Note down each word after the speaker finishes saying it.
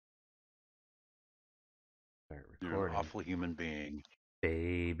Start You're an recording. awful human being.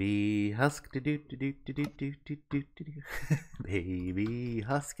 Baby husk, do do do do do do do do do do. Baby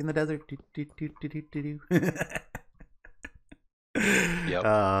husk in the desert, do do do do do do do. Yep.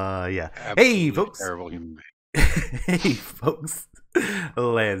 Yeah. Hey, Absolutely folks. terrible human being. Hey, folks.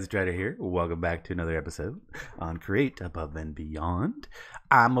 Landstryder here. Welcome back to another episode on Create Above and Beyond.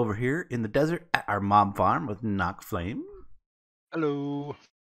 I'm over here in the desert at our mob farm with NachtFlame, Hello.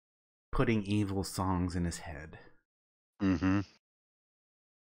 putting evil songs in his head. Mm-hmm.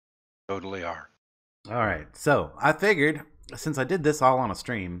 Totally are. All right, so I figured since I did this all on a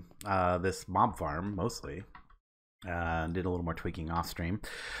stream, this mob farm mostly, did a little more tweaking off stream,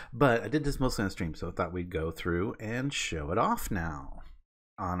 but I did this mostly on stream, so I thought we'd go through and show it off now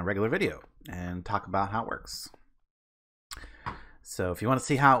on a regular video and talk about how it works. So if you want to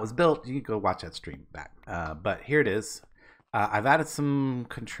see how it was built, you can go watch that stream back. But here it is. I've added some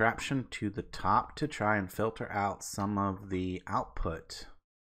contraption to the top to try and filter out some of the output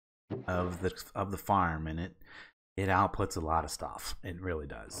of the farm, and it outputs a lot of stuff. It really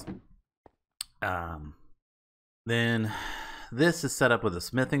does. Then this is set up with a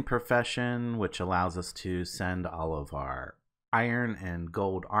smithing profession, which allows us to send all of our iron and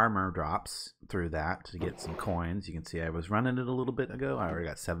gold armor drops through that to get some coins. You can see I was running it a little bit ago. I already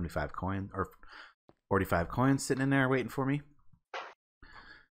got 75 coins or 45 coins sitting in there waiting for me.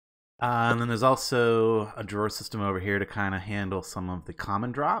 And then there's also a drawer system over here to kind of handle some of the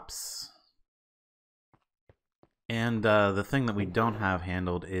common drops. And the thing that we don't have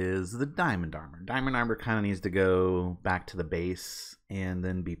handled is the diamond armor. Diamond armor kind of needs to go back to the base and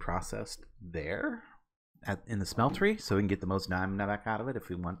then be processed there in the smeltery so we can get the most diamond back out of it if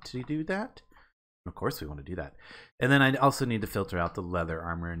we want to do that. Of course we want to do that. And then I also need to filter out the leather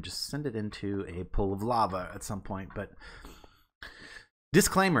armor and just send it into a pool of lava at some point. But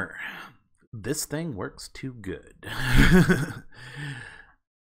disclaimer, this thing works too good.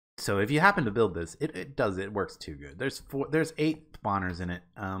 So if you happen to build this, it works too good. There's 8 spawners in it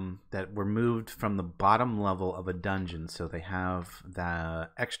that were moved from the bottom level of a dungeon, so they have the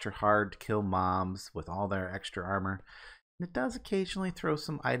extra hard to kill mobs with all their extra armor. And it does occasionally throw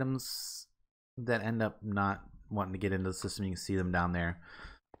some items that end up not wanting to get into the system. You can see them down there.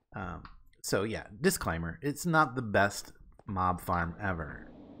 So yeah, disclaimer, it's not the best mob farm ever.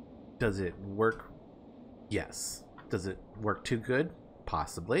 Does it work? Yes. Does it work too good?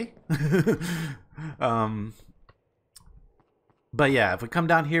 Possibly. But yeah, if we come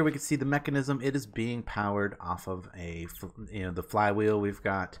down here, we can see the mechanism. It is being powered off of the flywheel. We've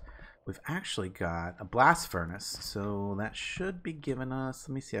actually got a blast furnace, so that should be giving us,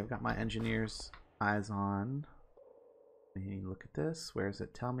 let me see, I've got my engineer's eyes on. Let me look at this. Where is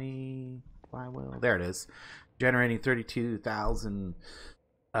it? Tell me. Flywheel. There it is. Generating 32,000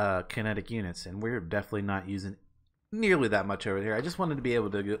 kinetic units, and we're definitely not using nearly that much over here. I just wanted to be able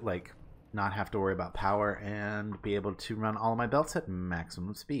to not have to worry about power and be able to run all of my belts at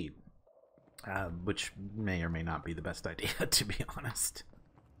maximum speed, which may or may not be the best idea, to be honest.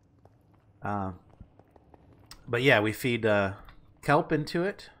 But yeah, we feed kelp into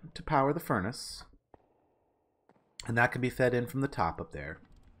it to power the furnace, and that can be fed in from the top up there.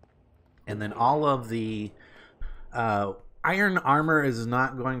 And then all of the iron armor is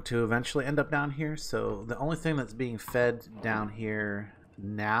not going to eventually end up down here, so the only thing that's being fed down here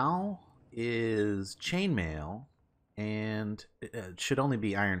now is chainmail, and it should only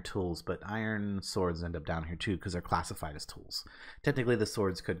be iron tools, but iron swords end up down here too because they're classified as tools. Technically the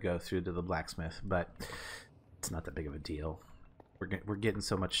swords could go through to the blacksmith, but it's not that big of a deal. We're getting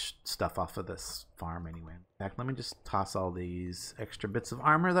so much stuff off of this farm anyway. In fact, let me just toss all these extra bits of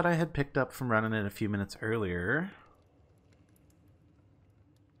armor that I had picked up from running it a few minutes earlier.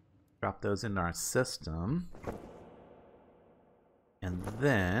 Drop those into our system. And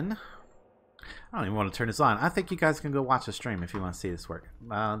then, I don't even want to turn this on. I think you guys can go watch the stream if you want to see this work.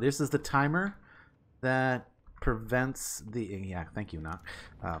 This is the timer that prevents the, yeah, thank you, Knock.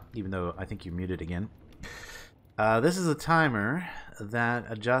 Even though I think you're muted again. This is a timer that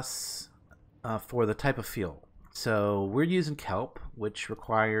adjusts for the type of fuel. So we're using kelp, which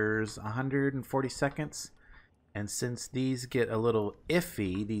requires 140 seconds. And since these get a little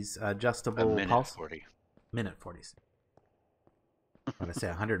iffy, these adjustable pulse... 40. Minute 40. When I say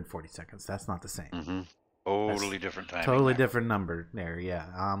 140 seconds, that's not the same. Mm-hmm. Totally different timing. Totally different number there,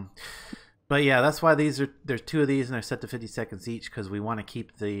 yeah. But yeah, that's why there's 2 of these and they're set to 50 seconds each, because we want to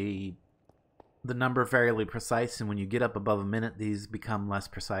keep the number fairly precise, and when you get up above a minute, these become less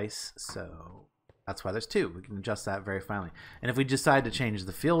precise. So that's why there's 2. We can adjust that very finely. And if we decide to change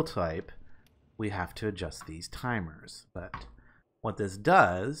the fuel type, we have to adjust these timers. But what this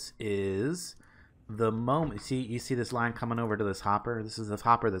does is the moment you see this line coming over to this hopper, this is the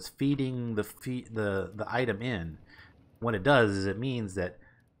hopper that's feeding the item in. What it does is it means that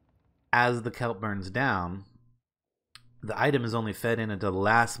as the kelp burns down, the item is only fed in until the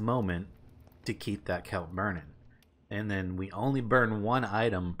last moment to keep that kelp burning, and then we only burn one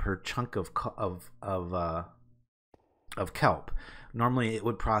item per chunk of kelp. Normally, it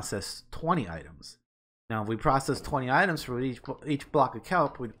would process 20 items. Now, if we process 20 items for each block of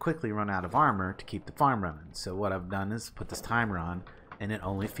kelp, we'd quickly run out of armor to keep the farm running. So what I've done is put this timer on, and it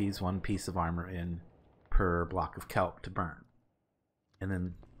only feeds one piece of armor in per block of kelp to burn. And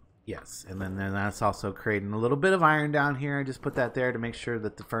then, yes, and then that's also creating a little bit of iron down here. I just put that there to make sure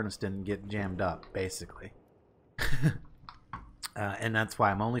that the furnace didn't get jammed up, basically. And that's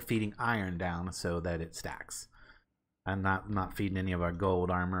why I'm only feeding iron down so that it stacks. I'm not feeding any of our gold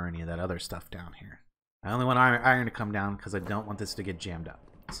armor or any of that other stuff down here. I only want iron to come down because I don't want this to get jammed up.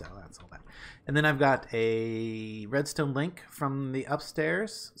 So that's all that. And then I've got a redstone link from the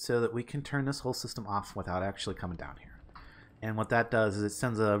upstairs so that we can turn this whole system off without actually coming down here. And what that does is it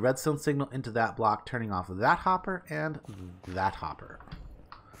sends a redstone signal into that block, turning off that hopper and that hopper,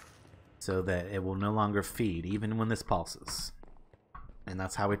 so that it will no longer feed even when this pulses. And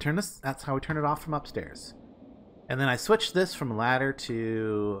that's how we turn this. That's how we turn it off from upstairs. And then I switched this from a ladder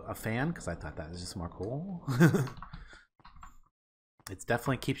to a fan because I thought that was just more cool. It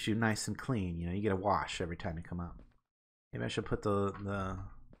definitely keeps you nice and clean. You know, you get a wash every time you come up. Maybe I should put the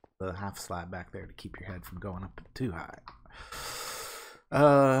half slab back there to keep your head from going up too high.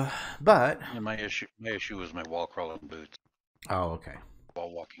 But yeah, my issue was my wall crawling boots. Oh, okay.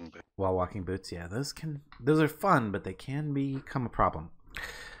 Wall walking boots. Wall walking boots, yeah, those are fun, but they can become a problem.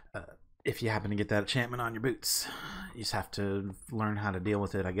 If you happen to get that enchantment on your boots, you just have to learn how to deal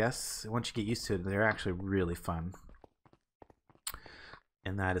with it, I guess. Once you get used to it, they're actually really fun.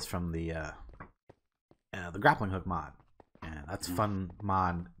 And that is from the grappling hook mod. And that's a fun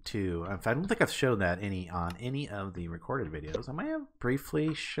mod too. In fact, I don't think I've showed that on any of the recorded videos. I might have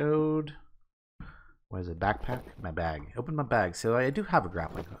briefly showed, what is it, backpack? My bag. Open my bag. So I do have a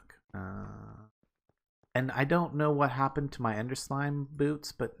grappling hook. And I don't know what happened to my ender slime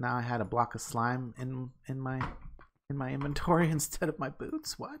boots, but now I had a block of slime in my inventory instead of my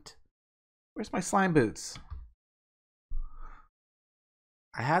boots. What? Where's my slime boots?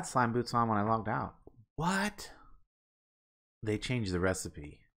 I had slime boots on when I logged out. What? They changed the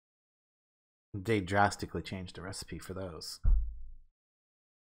recipe. They drastically changed the recipe for those.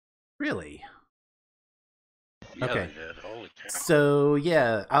 Really? Yeah, okay. They did. Holy cow. So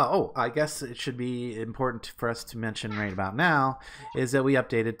yeah. Oh, I guess it should be important for us to mention right about now is that we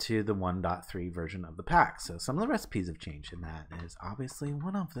updated to the 1.3 version of the pack. So some of the recipes have changed, and that is obviously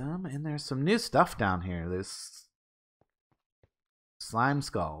one of them. And there's some new stuff down here. There's slime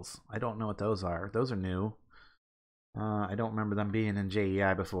skulls. I don't know what those are. Those are new. I don't remember them being in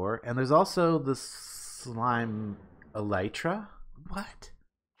JEI before. And there's also the slime elytra. What?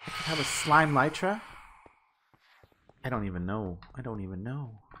 I could have a slime elytra? I don't even know.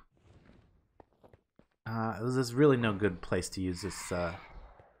 There's really no good place to use this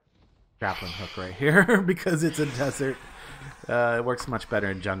grappling hook right here because it's a desert. It works much better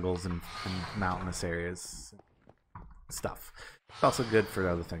in jungles and mountainous areas. Stuff. It's also good for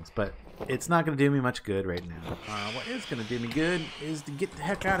other things, but it's not going to do me much good right now. What is going to do me good is to get the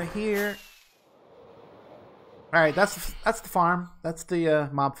heck out of here. Alright, that's the farm. That's the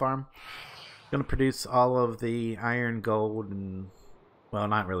mob farm. Going to produce all of the iron, gold, and, well,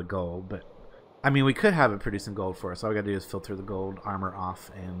 not really gold, but I mean, we could have it producing gold for us. All we got to do is filter the gold armor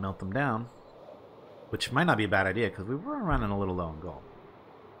off and melt them down, which might not be a bad idea because we were running a little low on gold.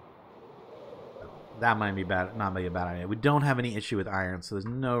 That might be not be a bad idea. We don't have any issue with iron, so there's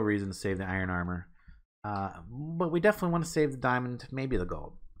no reason to save the iron armor. But we definitely want to save the diamond, maybe the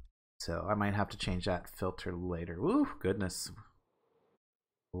gold. So I might have to change that filter later. Ooh, goodness.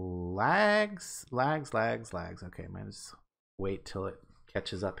 Lags. Okay, might just wait till it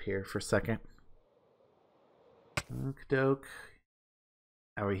catches up here for a second. Okie-doke.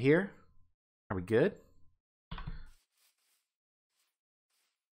 Are we here? Are we good?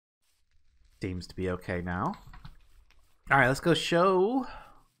 Seems to be okay now. Alright, let's go show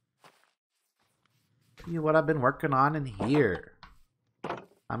you what I've been working on in here.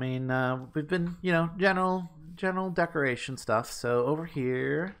 I mean, we've been, you know, general decoration stuff. So over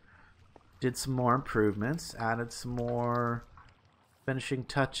here, did some more improvements, added some more finishing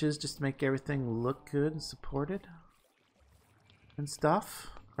touches just to make everything look good and supported and stuff.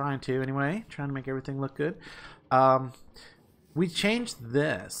 Trying to make everything look good. We changed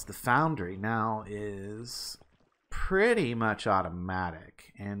this. The foundry now is pretty much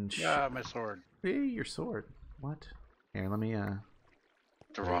automatic. And Yeah, my sword. hey, your sword. What? Here, let me The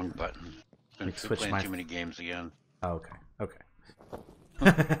wrong button. Been Like, switch playing my- too many games again. Oh, okay. Okay.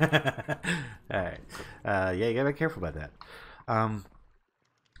 All right. Yeah, you gotta be careful about that.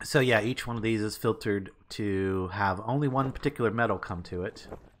 So yeah, each one of these is filtered to have only one particular metal come to it,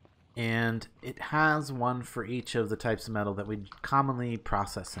 and it has one for each of the types of metal that we commonly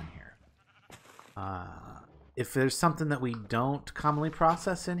process in here. If there's something that we don't commonly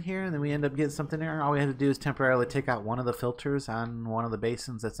process in here, and then we end up getting something there, all we have to do is temporarily take out one of the filters on one of the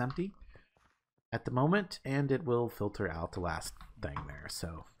basins that's empty at the moment, and it will filter out the last thing there.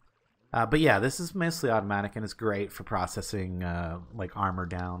 So but yeah, this is mostly automatic, and it's great for processing like armor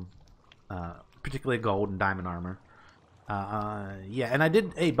down, particularly gold and diamond armor. Yeah, and I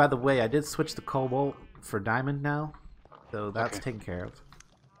did, hey, by the way, I did switch the cobalt for diamond now, so that's taken care of.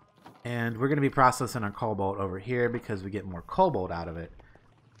 And we're going to be processing our cobalt over here because we get more cobalt out of it.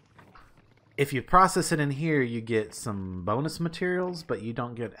 If you process it in here, you get some bonus materials, but you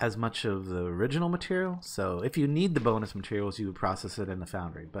don't get as much of the original material. So if you need the bonus materials, you would process it in the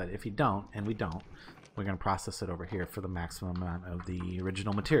foundry. But if you don't, and we don't, we're going to process it over here for the maximum amount of the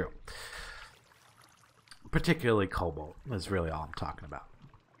original material. Particularly cobalt is really all I'm talking about.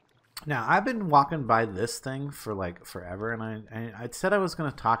 Now, I've been walking by this thing for like forever, and I said I was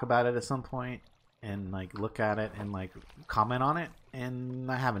going to talk about it at some point and like look at it and like comment on it,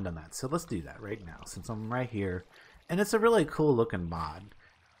 and I haven't done that. So let's do that right now since I'm right here. And it's a really cool looking mod.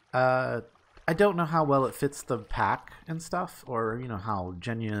 I don't know how well it fits the pack and stuff, or you know how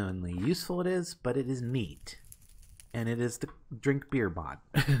genuinely useful it is, but it is neat. And it is the drink beer mod.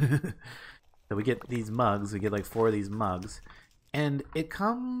 So we get these mugs, we get like 4 of these mugs. And it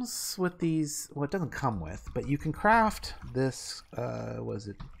comes with these, well, it doesn't come with, but you can craft this, was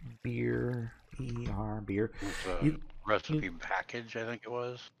it beer, E-R, beer? Recipe package, I think it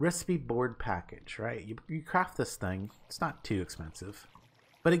was. Recipe board package, right? You craft this thing. It's not too expensive.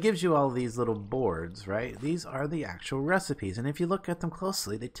 But it gives you all these little boards, right? These are the actual recipes. And if you look at them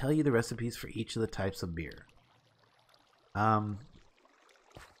closely, they tell you the recipes for each of the types of beer.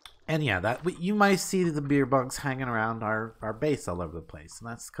 And yeah, that you might see the beer bugs hanging around our base all over the place. And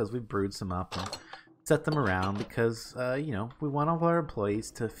that's because we brewed some up and set them around because, you know, we want all of our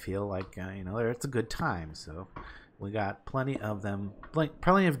employees to feel like, you know, it's a good time. So we got plenty of them,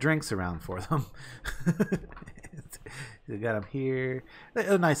 plenty of drinks around for them. We got them here.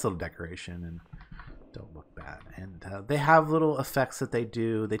 A nice little decoration and don't look bad. And they have little effects that they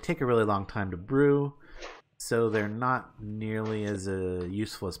do. They take a really long time to brew. So they're not nearly as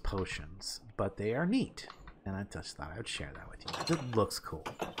useful as potions, but they are neat. And I just thought I would share that with you. It looks cool.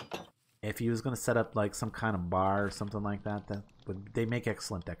 If you was going to set up like some kind of bar or something like that, they make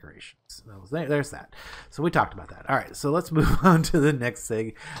excellent decorations. So there's that. So we talked about that. All right, so let's move on to the next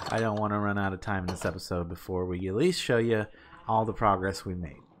thing. I don't want to run out of time in this episode before we at least show you all the progress we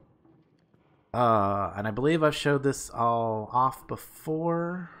made. And I believe I've showed this all off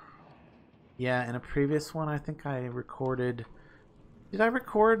before. Yeah, in a previous one, I think I recorded... Did I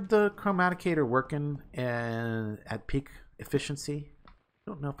record the chromaticator working at peak efficiency? I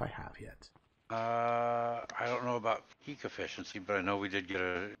don't know if I have yet. I don't know about peak efficiency, but I know we did get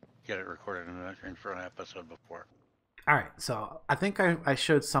it recorded for an episode before. All right, so I think I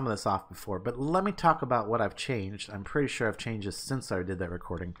showed some of this off before, but let me talk about what I've changed. I'm pretty sure I've changed this since I did that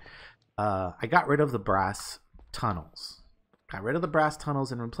recording. I got rid of the brass tunnels. Got rid of the brass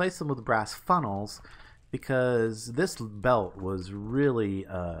tunnels and replaced them with brass funnels because this belt was really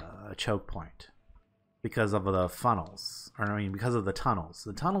a choke point because of the funnels, or I mean because of the tunnels.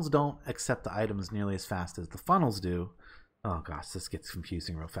 The tunnels don't accept the items nearly as fast as the funnels do. Oh gosh, this gets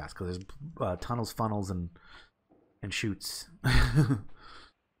confusing real fast because there's tunnels, funnels, and chutes. At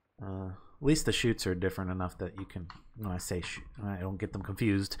least the chutes are different enough that you can, when I say shoot, I don't get them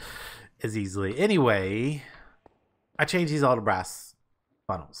confused as easily. Anyway, I changed these all to brass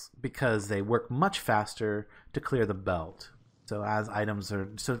funnels because they work much faster to clear the belt. So as items are,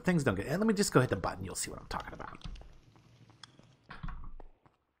 so things don't get, and let me just go hit the button, you'll see what I'm talking about.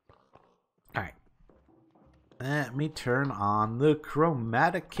 Alright. Let me turn on the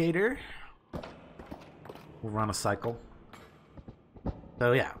chromaticator. We'll run a cycle.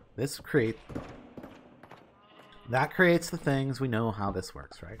 So yeah, that creates the things. We know how this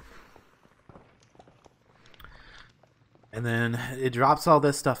works, right? And then it drops all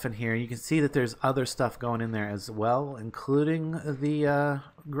this stuff in here. You can see that there's other stuff going in there as well, including the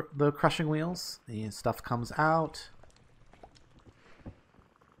crushing wheels. The stuff comes out.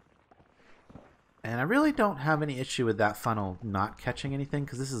 And I really don't have any issue with that funnel not catching anything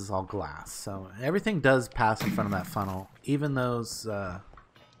because this is all glass. So everything does pass in front of that funnel. Even those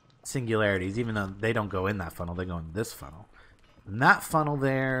singularities, even though they don't go in that funnel, they go in this funnel. And that funnel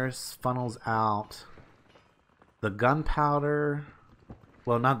there funnels out the gunpowder.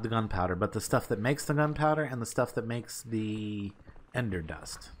 Well, not the gunpowder, but the stuff that makes the gunpowder and the stuff that makes the ender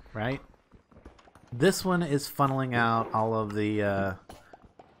dust, right? This one is funneling out all of the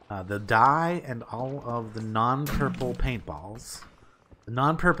dye and all of the non-purple paintballs. The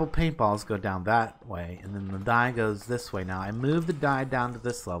non-purple paintballs go down that way, and then the dye goes this way. Now, I moved the dye down to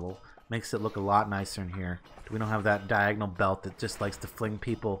this level. Makes it look a lot nicer in here. We don't have that diagonal belt that just likes to fling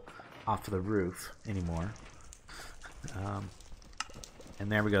people off of the roof anymore.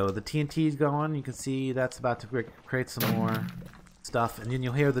 And there we go. The TNT's going. You can see that's about to create some more stuff. And then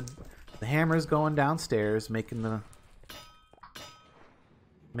you'll hear the hammers going downstairs, making the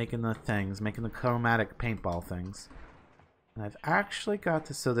things, making the chromatic paintball things. And I've actually got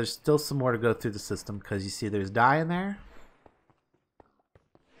this, so there's still some more to go through the system because you see there's dye in there.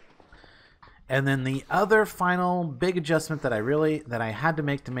 And then the other final big adjustment that I had to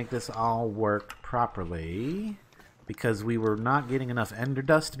make this all work properly, because we were not getting enough ender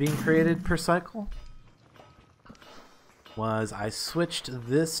dust being created per cycle, was I switched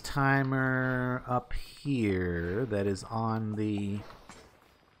this timer up here that is on the,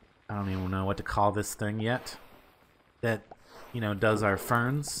 I don't even know what to call this thing yet, that, you know, does our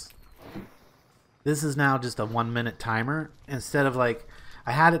ferns. This is now just a 1 minute timer instead of like,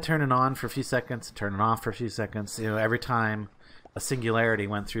 I had it turn it on for a few seconds, turn it off for a few seconds, you know, every time a singularity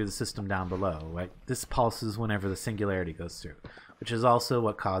went through the system down below. Right? This pulses whenever the singularity goes through, which is also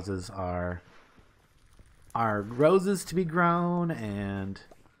what causes our roses to be grown and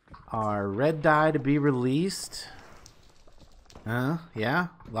our red dye to be released. Yeah,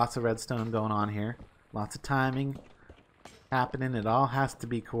 lots of redstone going on here. Lots of timing happening. It all has to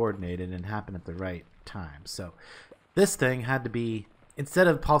be coordinated and happen at the right time. So this thing had to be, instead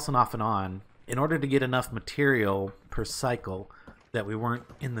of pulsing off and on, in order to get enough material per cycle that we weren't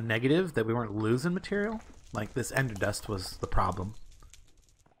in the negative, that we weren't losing material, like this ender dust was the problem.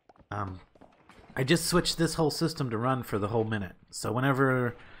 I just switched this whole system to run for the whole minute. So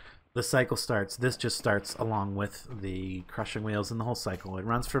whenever the cycle starts, this just starts along with the crushing wheels and the whole cycle. It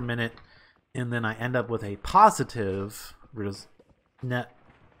runs for a minute, and then I end up with a positive net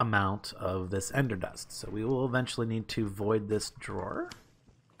amount of this ender dust. So we will eventually need to void this drawer.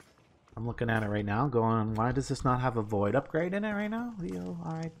 I'm looking at it right now going, why does this not have a void upgrade in it right now?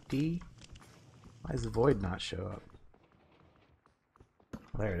 V-O-I-D. Why does the void not show up?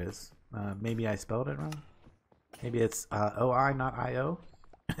 There it is. Maybe I spelled it wrong. Maybe it's O-I, not I-O.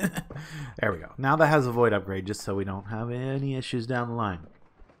 There we go. Now that has a void upgrade just so we don't have any issues down the line.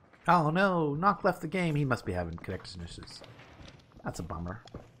 Oh no, Knock left the game. He must be having connection issues. That's a bummer.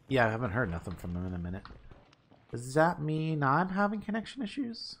 Yeah, I haven't heard nothing from him in a minute. Does that mean I'm having connection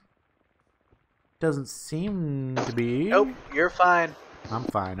issues? Doesn't seem to be. Nope, you're fine. I'm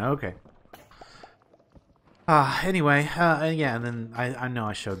fine. Okay. Anyway, yeah, and then I know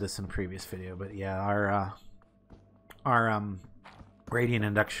I showed this in a previous video, but yeah, our radiant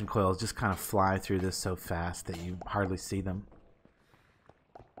induction coils just kind of fly through this so fast that you hardly see them.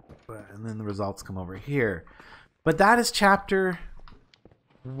 And then the results come over here. But that is chapter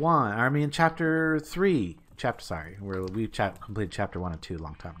 1. I mean, chapter 3. Sorry, we completed chapter 1 and 2 a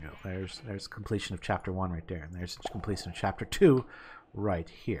long time ago. There's completion of chapter 1 right there, and there's completion of chapter 2 right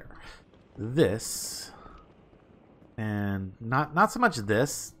here. This, and not so much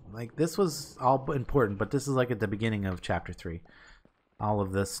this. Like, this was all important, but this is like at the beginning of chapter 3. All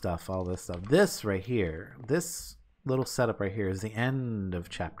of this stuff, all this stuff. This right here, this little setup right here is the end of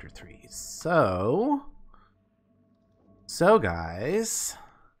chapter 3. So guys,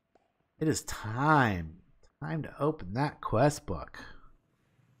 it is time to open that quest book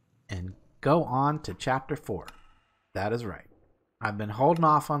and go on to chapter 4. That is right. I've been holding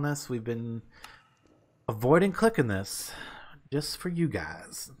off on this. We've been avoiding clicking this just for you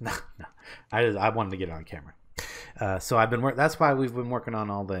guys. No. I wanted to get it on camera. So I've been that's why we've been working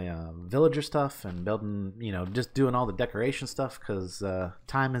on all the villager stuff and building, you know, just doing all the decoration stuff, because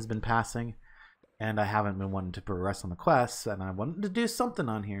time has been passing and I haven't been wanting to progress on the quests, and I wanted to do something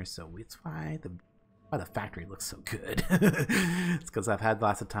on here. So it's why the factory looks so good. It's because I've had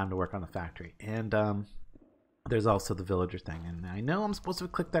lots of time to work on the factory. And there's also the villager thing. And I know I'm supposed to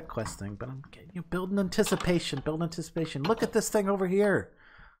click that quest thing, but I'm building anticipation. Look at this thing over here.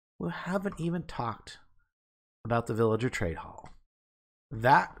 We haven't even talked about the villager trade hall.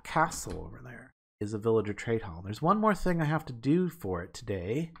 That castle over there is a villager trade hall. There's one more thing I have to do for it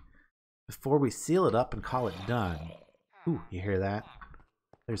today before we seal it up and call it done. Ooh, you hear that?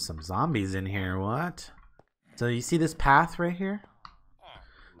 There's some zombies in here. What? So you see this path right here?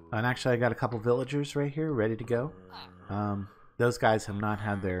 And actually I got a couple villagers right here ready to go. Those guys have not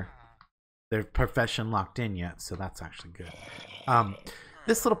had their profession locked in yet, so that's actually good.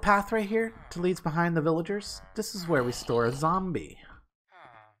 This little path right here that leads behind the villagers, this is where we store a zombie.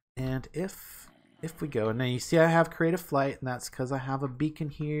 And if we go, and then you see I have creative flight, and that's because I have a beacon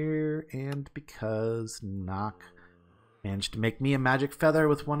here, and because Nock managed to make me a magic feather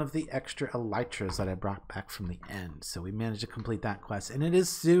with one of the extra elytras that I brought back from the end. So we managed to complete that quest, and it is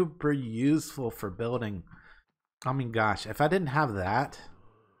super useful for building. I mean, gosh, if I didn't have that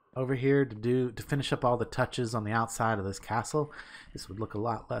over here to finish up all the touches on the outside of this castle, this would look a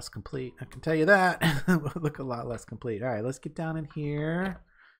lot less complete. I can tell you that. It would look a lot less complete. All right, let's get down in here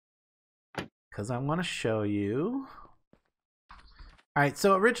because I want to show you. All right,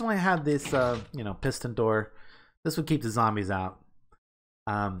 so originally I had this, piston door. This would keep the zombies out.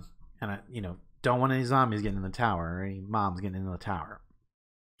 And I, don't want any zombies getting in the tower or any mobs getting into the tower.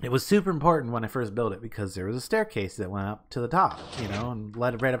 It was super important when I first built it because there was a staircase that went up to the top, and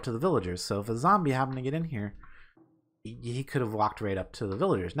led right up to the villagers. So if a zombie happened to get in here, he could have walked right up to the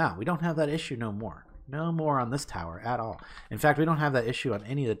villagers. Now, we don't have that issue no more. No more on this tower at all. In fact, we don't have that issue on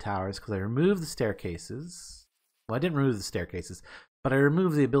any of the towers because I removed the staircases. Well, I didn't remove the staircases, but I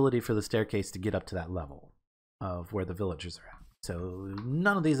removed the ability for the staircase to get up to that level of where the villagers are at. So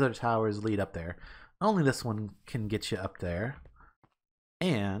none of these other towers lead up there. Only this one can get you up there.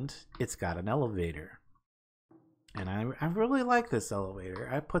 And it's got an elevator. And I really like this elevator.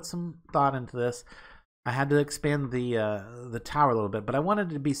 I put some thought into this. I had to expand the tower a little bit, but I wanted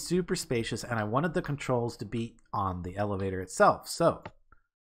it to be super spacious, and I wanted the controls to be on the elevator itself. So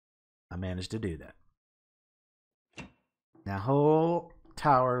I managed to do that. Now, whole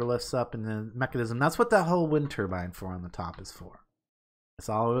tower lifts up in the mechanism. That's what that whole wind turbine for on the top is for. That's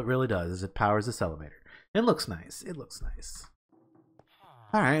all it really does, is it powers this elevator. It looks nice. It looks nice.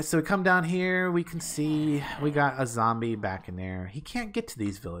 Alright, so we come down here, we can see we got a zombie back in there. He can't get to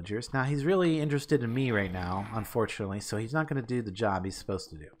these villagers. Now, he's really interested in me right now, unfortunately, so he's not going to do the job he's supposed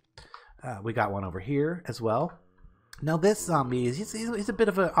to do. We got one over here as well. Now, this zombie, he's a bit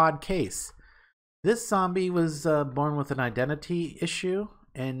of an odd case. This zombie was born with an identity issue,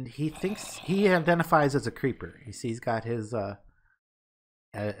 and he identifies as a creeper. You see, he's got his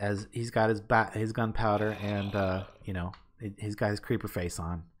his gunpowder and he's got his creeper face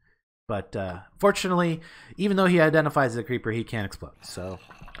on. But fortunately, even though he identifies as a creeper, he can't explode. So,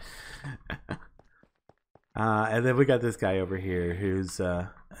 and then we got this guy over here who's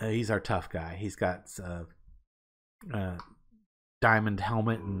he's our tough guy. He's got diamond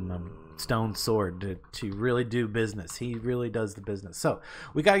helmet and stone sword to really do business. He really does the business. So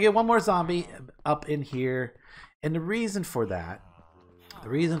we got to get one more zombie up in here. And the reason for that, the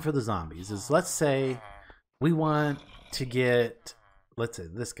reason for the zombies is, let's say we want to get, let's say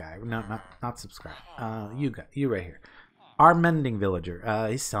this guy, not subscribe. You right here, our mending villager.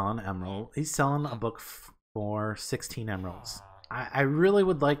 He's selling emerald. He's selling a book for 16 emeralds. I really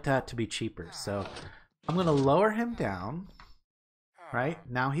would like that to be cheaper, so I'm gonna lower him down. Right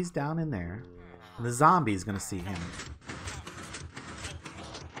now he's down in there. And the zombie's gonna see him,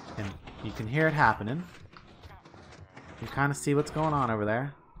 and you can hear it happening. You kind of see what's going on over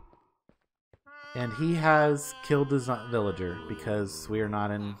there. And he has killed the villager because we are not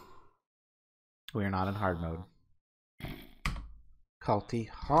in hard mode. Culty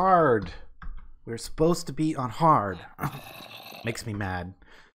hard. We're supposed to be on hard. Makes me mad.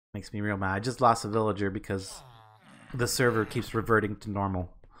 Makes me real mad. I just lost a villager because the server keeps reverting to normal.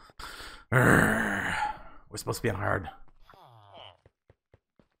 We're supposed to be on hard.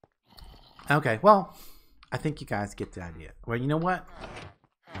 Okay, well, I think you guys get the idea. Well, you know what?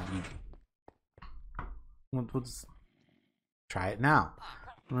 We'll just try it now.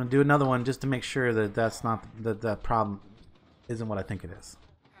 I'm gonna do another one just to make sure that that's not the problem isn't what I think it is.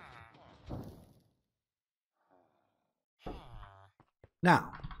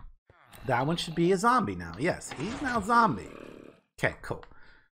 Now, that one should be a zombie now. Yes, he's now a zombie. Okay, cool.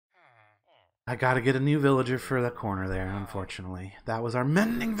 I gotta get a new villager for the corner there, unfortunately. That was our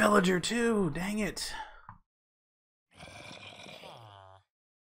mending villager too. Dang it.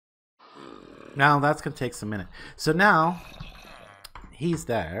 Now that's going to take some minute. So now he's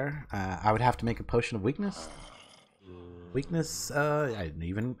there. I would have to make a potion of weakness. Weakness,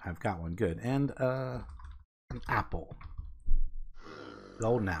 I've got one, good. And an apple.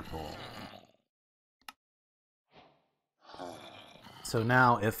 Golden apple. So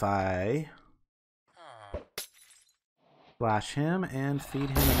now if I Flash him and feed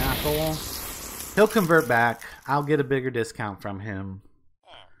him an apple. He'll convert back. I'll get a bigger discount from him.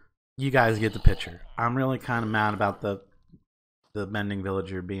 You guys get the picture. I'm really kind of mad about the mending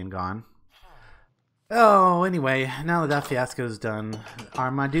villager being gone. Oh, anyway, now that fiasco is done,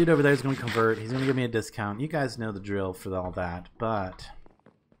 my dude over there is going to convert. He's going to give me a discount. You guys know the drill for all that, but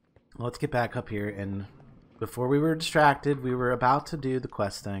let's get back up here. And before we were distracted, we were about to do the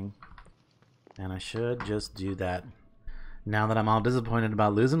quest thing, and I should just do that. Now that I'm all disappointed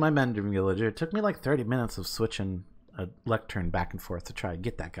about losing my mending villager, it took me like 30 minutes of switching a lectern back and forth to try to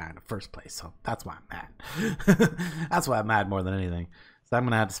get that guy in the first place, so that's why I'm mad. That's why I'm mad more than anything. So I'm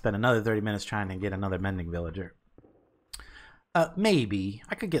going to have to spend another 30 minutes trying to get another mending villager. Maybe.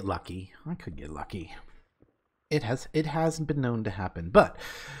 I could get lucky. I could get lucky. It hasn't been known to happen. But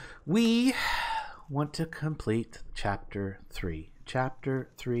we want to complete Chapter 3.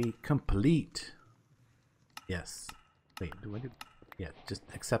 Chapter 3 complete. Yes. Wait, do I do... Yeah, just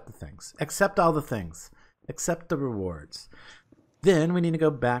accept the things. Accept all the things. Accept the rewards. Then we need to go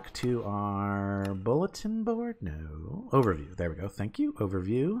back to our bulletin board. No. Overview. There we go. Thank you.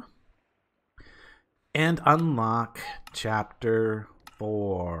 Overview. And unlock Chapter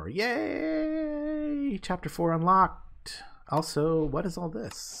 4. Yay! Chapter 4 unlocked. Also, what is all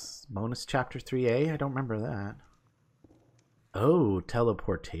this? Bonus Chapter 3A? I don't remember that. Oh,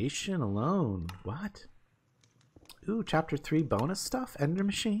 teleportation alone. What? Ooh, Chapter 3 bonus stuff? Ender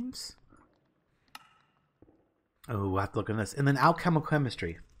machines? Oh, we'll have to look at this. And then alchemical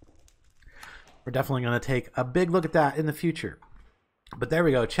chemistry. We're definitely going to take a big look at that in the future. But there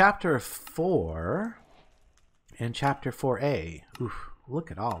we go. Chapter 4 and Chapter 4A. Oof, look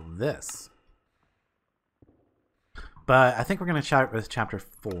at all this. But I think we're going to start with Chapter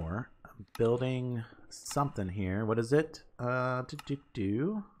 4. I'm building something here. What is it? I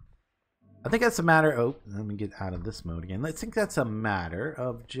think that's a matter... Oh, let me get out of this mode again. I think that's a matter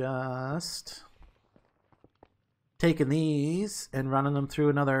of just... taking these and running them through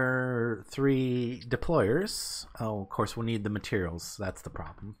another 3 deployers. Oh, of course, we'll need the materials. That's the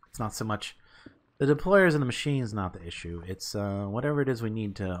problem. It's not so much the deployers and the machines, not the issue. It's whatever it is we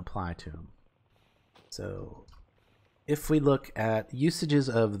need to apply to them. So if we look at usages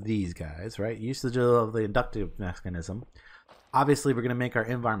of these guys, right? Usage of the inductive mechanism. Obviously, we're going to make our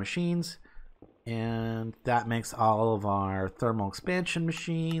Invar machines. And that makes all of our thermal expansion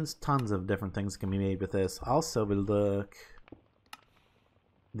machines. Tons of different things can be made with this. Also, we look,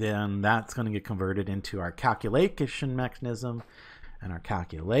 then that's going to get converted into our calculation mechanism. And our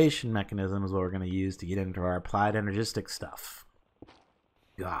calculation mechanism is what we're going to use to get into our applied energistic stuff.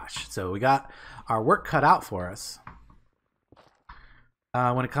 Gosh, so we got our work cut out for us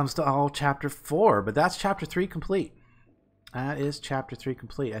when it comes to all Chapter 4. But that's Chapter 3 complete. That is Chapter 3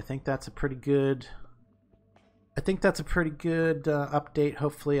 complete. I think that's a pretty good... update.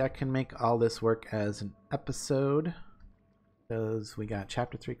 Hopefully I can make all this work as an episode. Because we got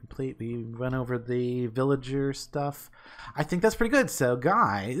Chapter 3 complete. We went over the villager stuff. I think that's pretty good. So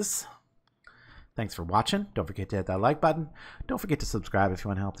guys, thanks for watching. Don't forget to hit that like button. Don't forget to subscribe if you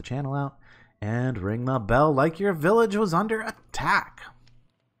want to help the channel out. And ring the bell like your village was under attack.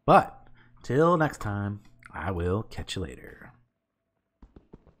 But till next time, I will catch you later.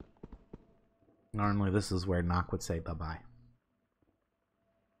 Normally this is where Knock would say bye-bye.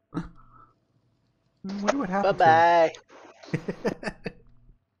 I wonder what happened Bye-bye.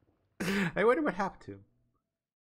 I wonder what happened to him.